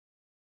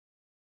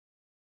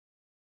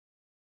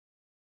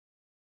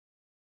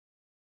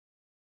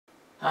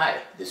Hi,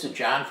 this is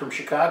John from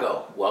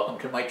Chicago. Welcome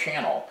to my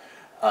channel.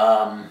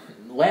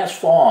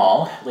 Last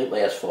fall, late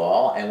last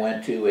fall, I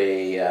went to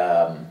a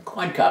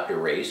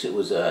quadcopter race. It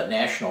was a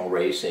national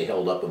race they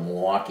held up in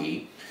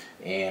Milwaukee.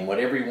 And what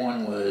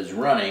everyone was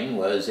running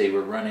was they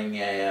were running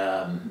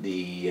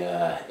the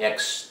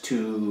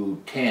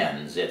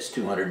GX210s. That's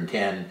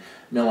 210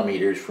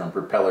 millimeters from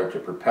propeller to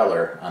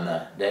propeller on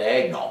the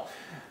diagonal.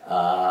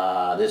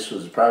 This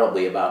was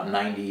probably about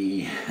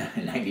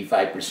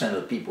 95% of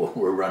the people who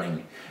were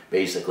running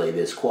basically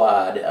this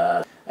quad.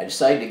 I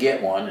decided to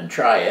get one and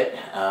try it.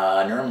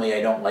 Normally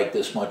I don't like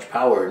this much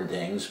power and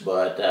things,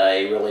 but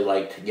I really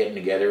liked getting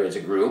together as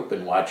a group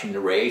and watching the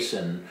race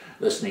and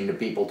listening to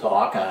people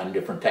talk on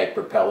different type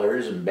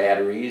propellers and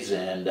batteries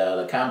and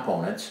the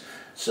components.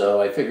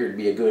 So I figured it'd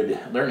be a good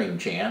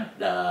learning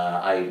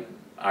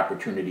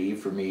opportunity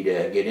for me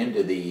to get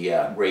into the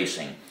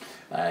racing.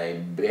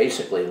 I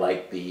basically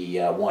like the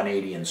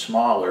 180 and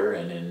smaller,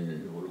 and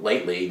then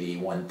lately the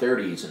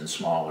 130s and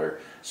smaller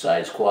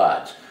size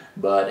quads.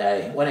 But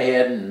I went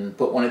ahead and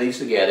put one of these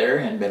together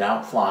and been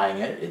out flying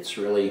it. It's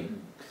really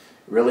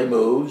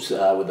moves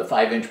with the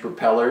 5-inch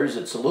propellers.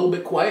 It's a little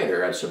bit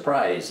quieter. I was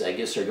surprised. I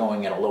guess they're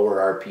going at a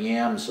lower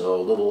RPM, so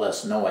a little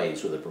less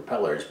noise with the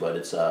propellers. But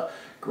it's a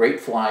great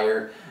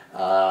flyer.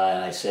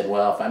 And I said,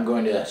 well, if I'm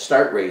going to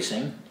start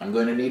racing, I'm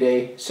going to need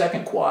a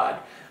second quad.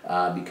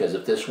 Because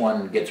if this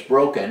one gets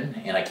broken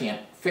and I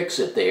can't fix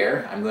it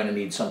there, I'm going to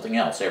need something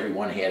else.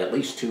 Everyone had at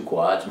least 2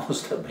 quads.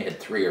 Most of them had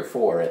 3 or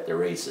 4 at the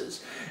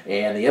races.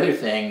 And the other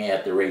thing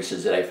at the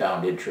races that I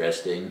found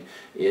interesting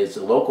is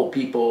the local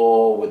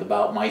people with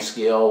about my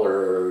skill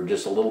or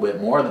just a little bit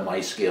more than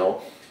my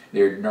skill,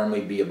 there'd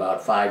normally be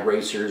about 5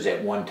 racers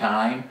at one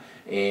time.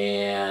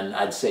 And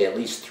I'd say at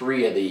least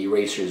 3 of the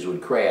racers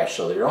would crash.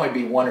 So there'd only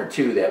be 1 or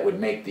 2 that would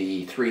make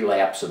the 3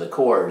 laps of the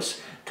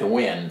course to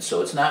win.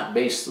 So it's not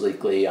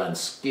basically on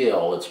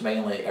skill, it's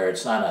mainly, or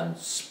it's not on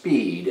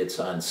speed, it's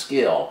on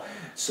skill.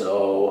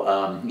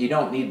 So you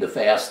don't need the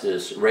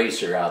fastest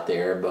racer out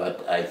there,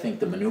 but I think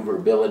the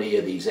maneuverability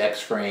of these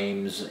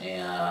X-frames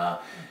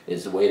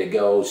is the way to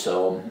go.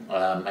 So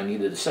I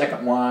needed a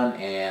second one,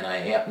 and I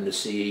happened to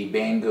see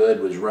Banggood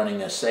was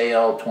running a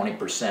sale,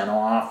 20%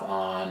 off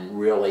on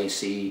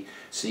Realacc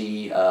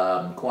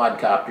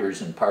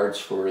quadcopters and parts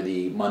for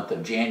the month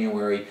of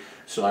January.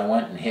 So I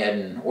went ahead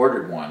and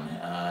ordered one.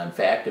 In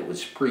fact, it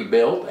was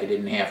pre-built. I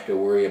didn't have to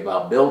worry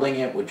about building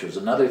it, which was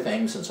another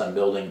thing since I'm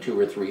building 2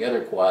 or 3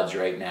 other quads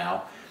right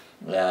now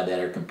that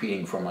are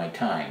competing for my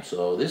time.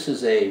 So this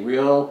is a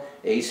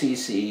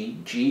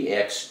Realacc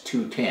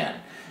GX210.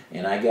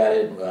 And I got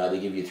it, they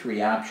give you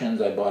 3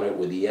 options. I bought it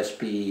with the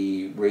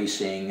SP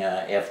Racing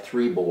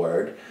F3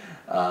 board,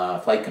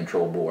 flight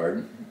control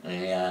board.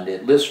 And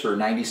it lists for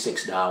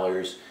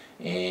 $96.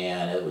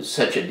 And it was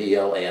such a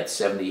deal at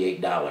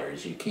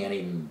 $78. You can't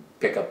even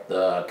pick up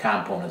the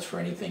components for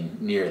anything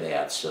near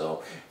that.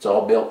 So it's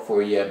all built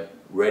for you,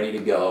 ready to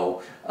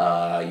go.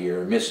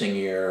 You're missing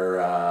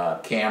your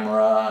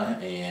camera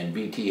and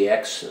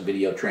VTX,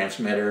 video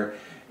transmitter,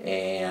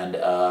 and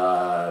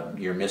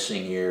you're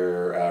missing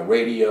your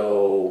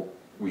radio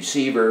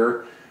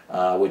receiver,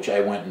 which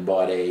I went and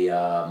bought a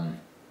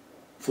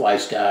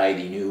FlySky,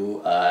 the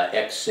new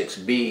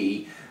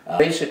X6B.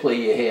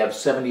 Basically, you have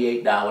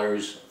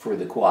 $78 for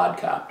the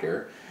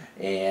quadcopter,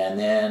 and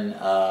then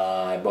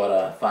I bought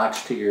a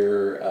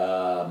Foxtier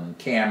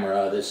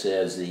camera. This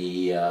has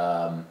the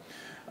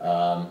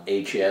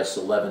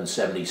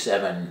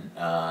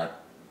HS1177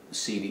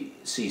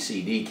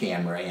 CCD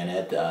camera in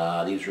it.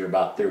 These are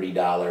about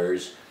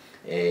 $30.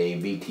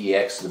 A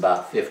VTX is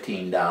about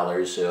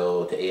 $15.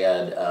 So to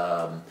add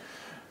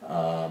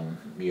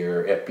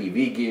your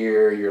FPV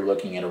gear, you're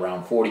looking at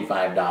around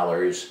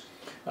 $45.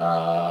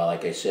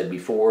 Like I said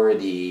before,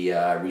 the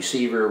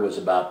receiver was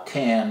about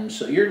 $10,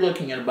 so you're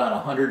looking at about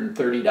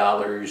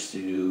 $130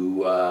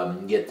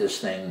 to get this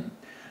thing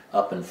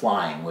up and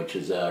flying, which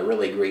is a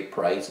really great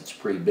price. It's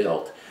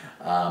pre-built.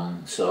 I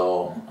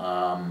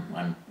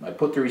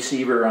put the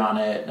receiver on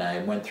it, and I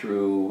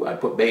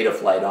put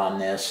Betaflight on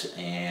this,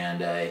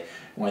 and I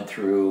went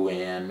through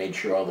and made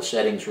sure all the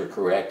settings were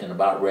correct and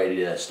about ready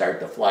to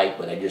start the flight,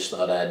 but I just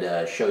thought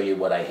I'd show you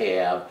what I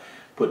have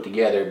put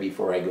together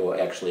before I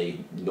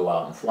actually go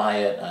out and fly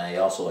it. I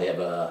also have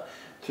a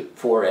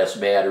 4S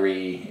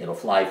battery. It'll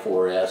fly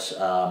 4S.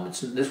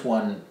 This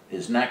one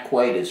is not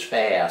quite as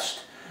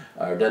fast,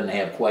 or doesn't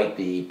have quite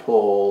the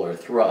pull or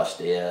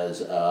thrust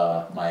as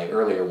my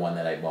earlier one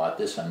that I bought.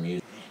 This I'm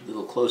using. A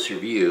little closer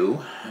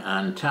view.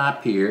 On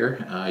top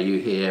here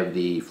you have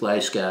the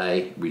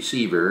FlySky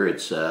receiver.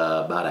 It's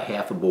about a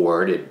half a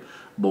board. It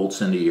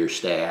bolts into your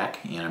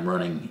stack, and I'm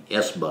running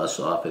S-Bus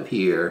off of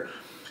here.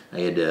 I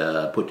had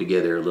to put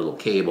together a little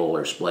cable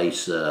or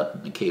splice the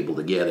cable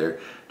together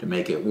to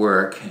make it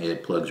work.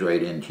 It plugs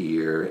right into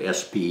your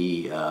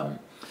SP3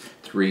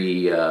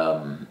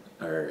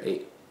 or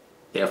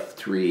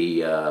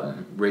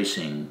F3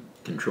 racing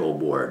control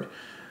board.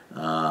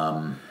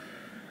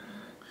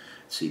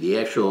 see, the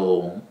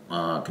actual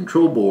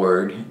control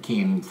board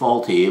came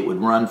faulty. It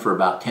would run for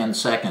about 10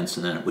 seconds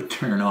and then it would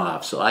turn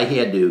off. So I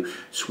had to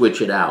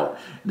switch it out.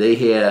 They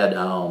had,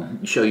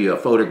 show you a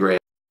photograph,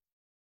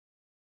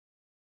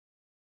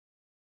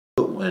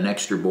 put an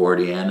extra board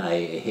in.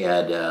 I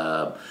had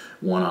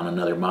one on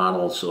another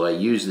model, so I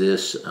used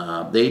this.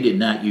 They did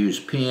not use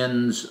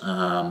pins.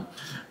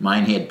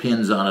 Mine had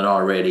pins on it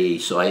already,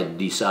 so I had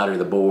to desolder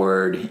the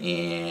board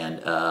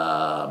and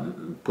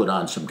put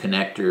on some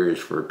connectors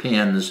for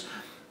pins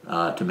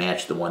to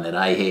match the one that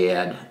I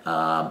had.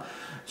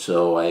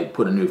 So I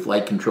put a new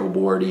flight control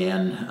board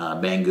in.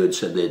 Banggood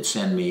said they'd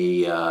send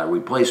me a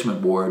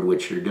replacement board,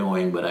 which they're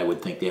doing, but I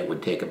would think that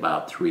would take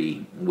about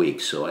 3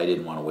 weeks. So I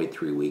didn't want to wait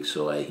 3 weeks,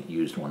 so I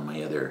used one of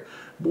my other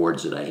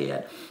boards that I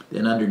had.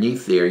 Then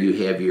underneath there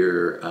you have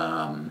your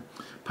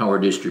power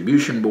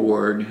distribution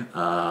board.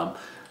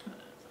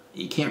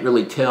 You can't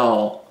really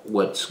tell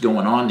what's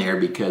going on there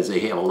because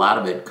they have a lot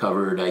of it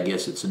covered. I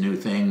guess it's a new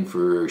thing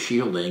for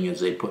shielding, is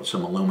they put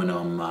some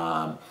aluminum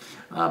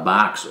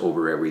box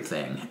over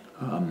everything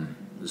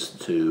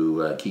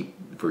to keep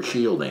for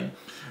shielding.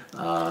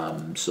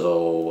 And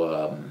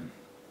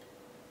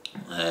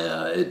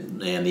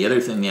the other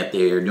thing that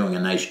they're doing a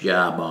nice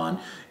job on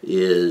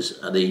is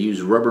they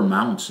use rubber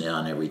mounts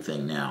on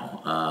everything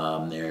now.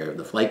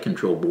 The flight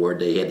control board,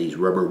 they had these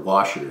rubber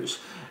washers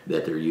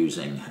that they're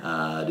using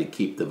to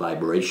keep the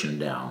vibration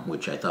down,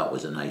 which I thought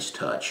was a nice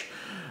touch.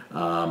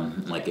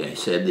 Like I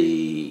said,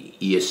 the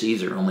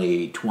ESCs are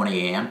only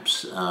 20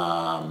 amps.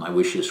 I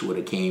wish this would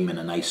have came in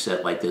a nice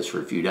set like this for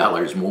a few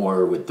dollars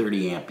more with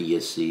 30 amp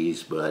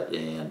ESCs,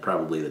 and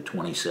probably the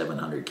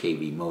 2700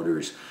 kV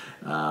motors.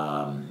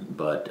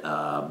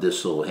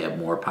 This will have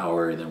more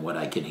power than what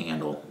I can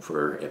handle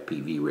for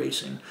FPV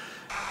racing.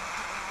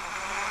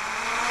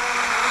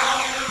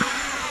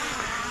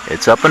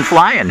 It's up and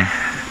flying.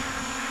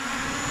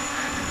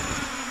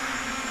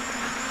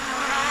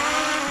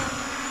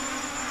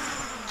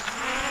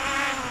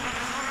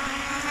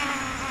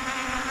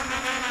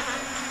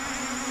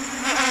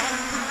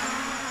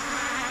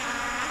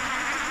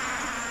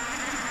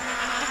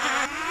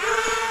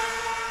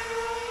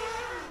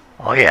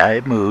 Oh yeah,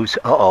 it moves.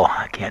 Uh-oh,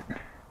 I can't.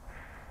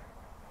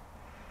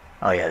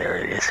 Oh yeah, there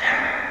it is.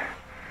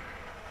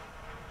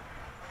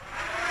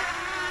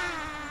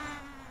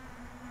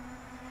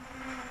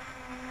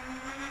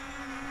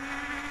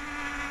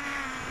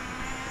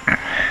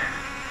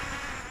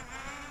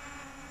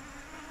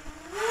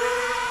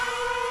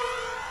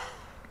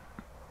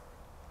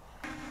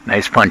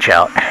 Nice punch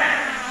out.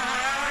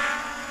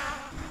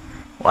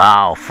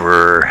 Wow,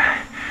 for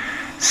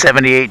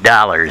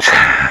 $78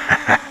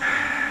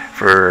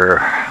 for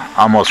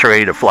almost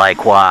ready to fly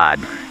quad.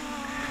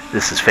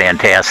 This is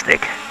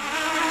fantastic.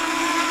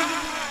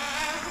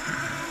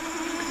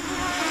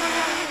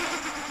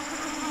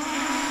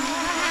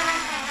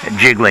 It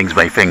jiggling's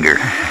my finger.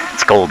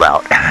 It's cold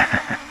out.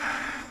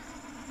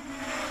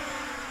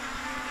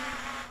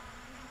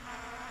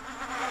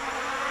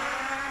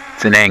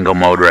 It's in angle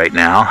mode right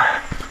now.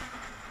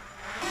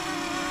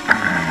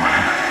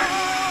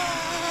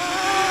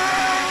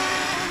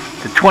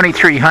 The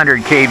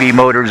 2300 kV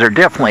motors are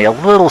definitely a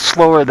little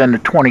slower than the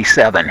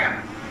 27.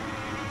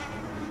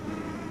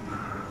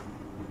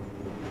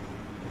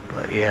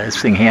 But yeah, this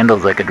thing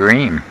handles like a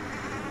dream.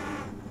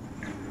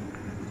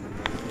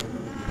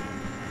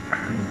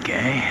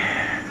 Okay.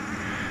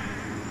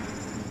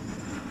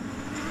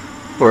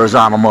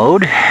 Horizontal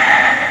mode.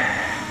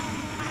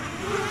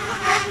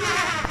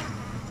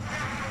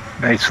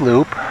 Nice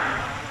loop.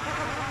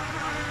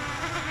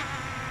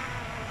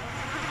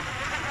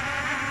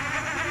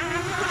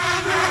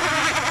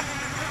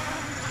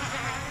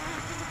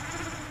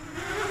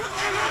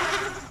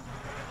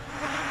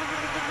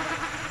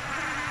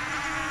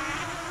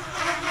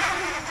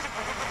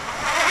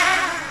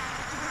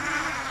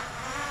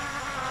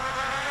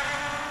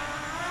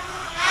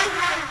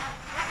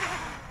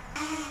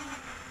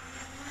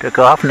 Took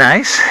off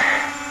nice.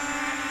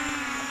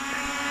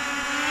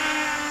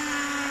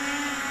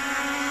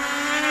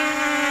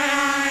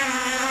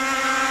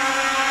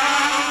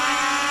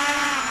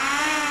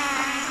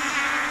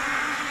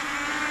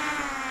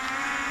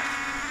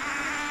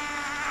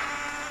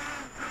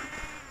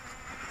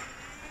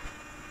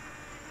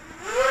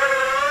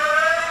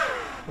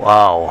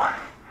 Wow.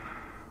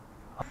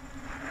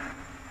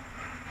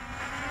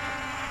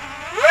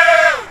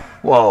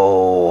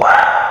 Whoa.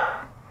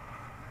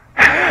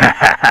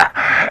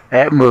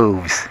 That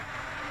moves.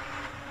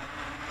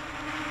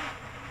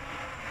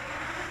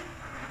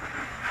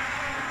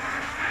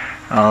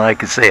 All I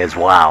can say is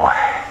wow.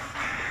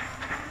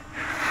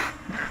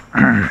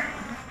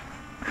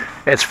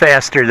 It's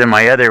faster than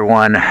my other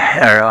one,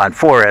 or on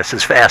 4S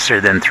is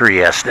faster than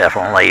 3S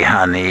definitely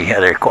on the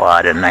other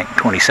quad in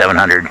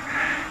 2700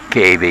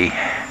 kV.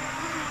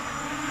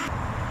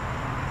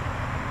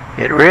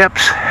 It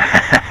rips.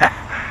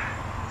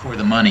 For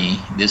the money,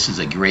 this is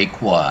a great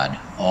quad.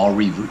 All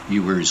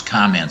reviewers'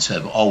 comments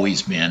have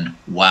always been,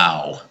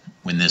 wow,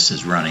 when this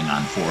is running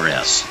on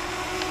 4S.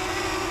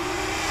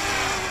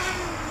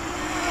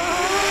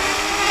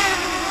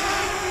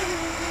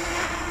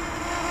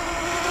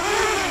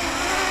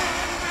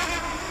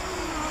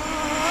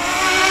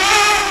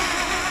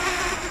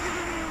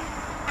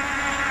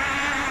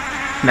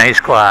 Nice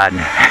quad.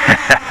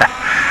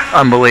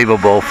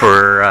 Unbelievable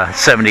for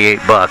 78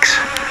 bucks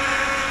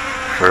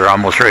for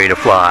almost ready to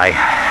fly.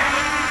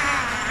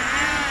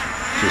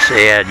 Just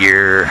add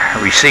your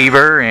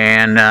receiver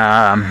and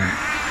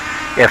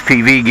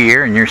FPV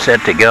gear and you're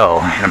set to go,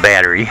 and a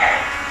battery.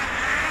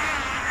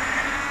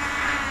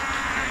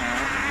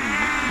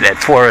 That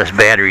Forest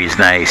battery is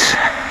nice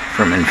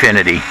from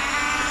Infinity.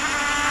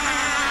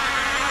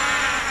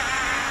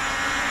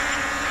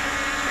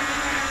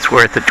 It's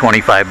worth the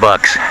 25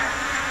 bucks.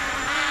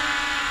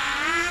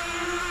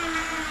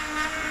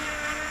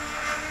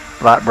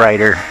 A lot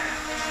brighter.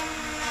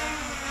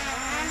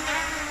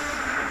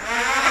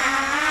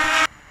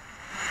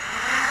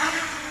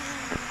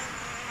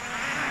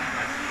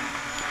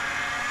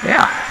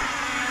 Yeah,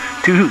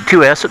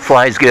 2S, it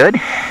flies good.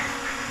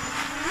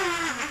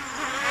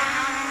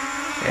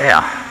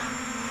 Yeah.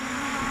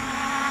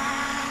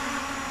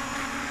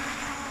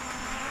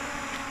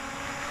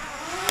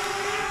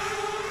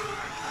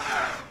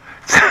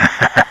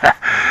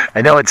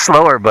 I know it's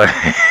slower, but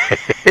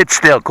it's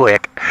still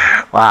quick.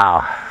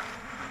 Wow.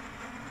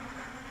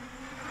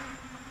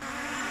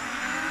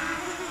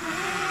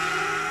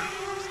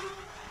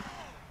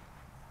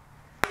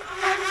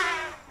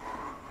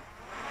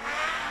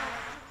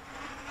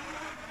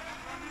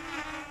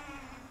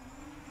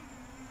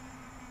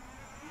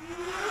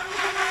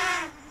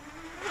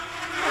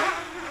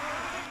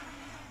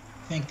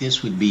 I think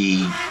this would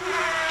be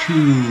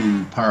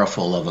too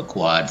powerful of a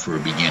quad for a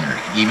beginner.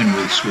 Even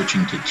with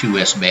switching to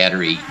 2S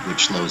battery,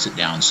 which slows it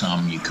down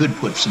some, you could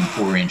put some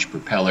 4-inch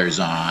propellers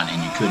on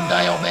and you could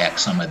dial back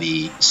some of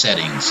the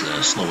settings,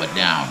 slow it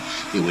down.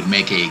 It would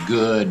make a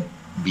good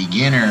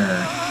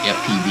beginner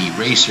FPV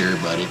racer,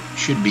 but it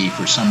should be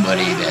for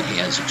somebody that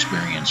has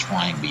experience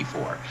flying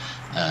before.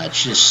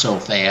 It's just so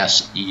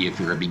fast. If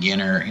you're a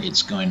beginner,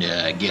 it's going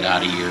to get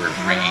out of your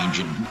range.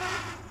 And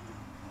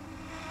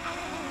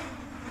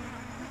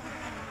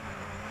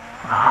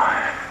wow.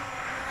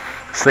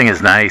 This thing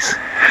is nice.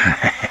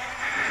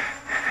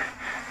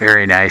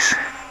 Very nice.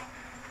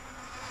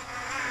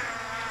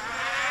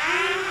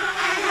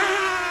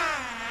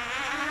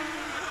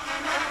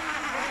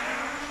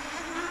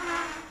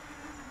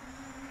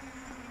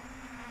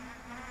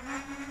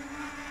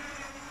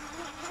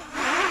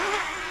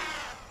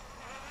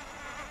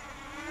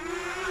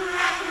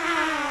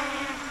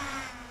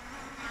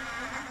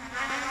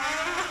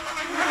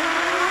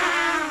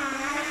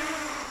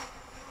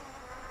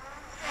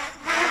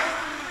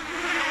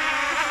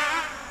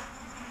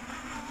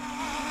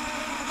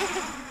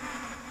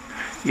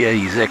 Yeah,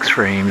 these X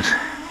frames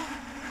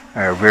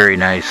are very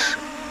nice,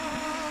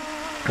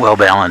 well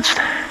balanced.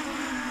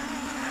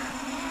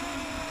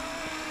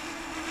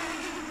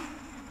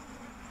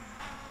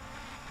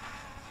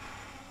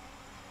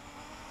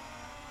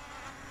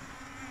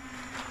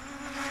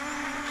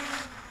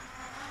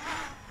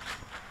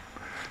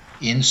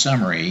 in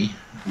summary,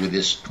 with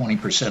this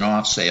 20%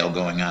 off sale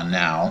going on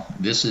now,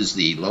 this is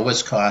the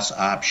lowest cost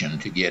option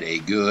to get a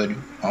good,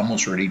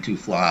 almost ready to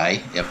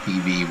fly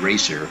FPV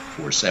racer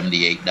for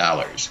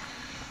 $78,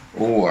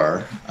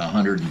 or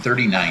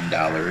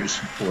 $139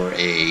 for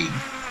a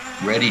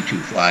ready to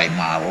fly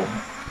model,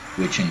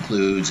 which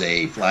includes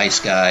a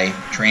FlySky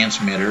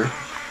transmitter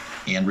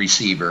and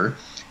receiver,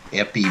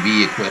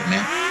 FPV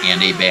equipment,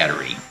 and a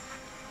battery.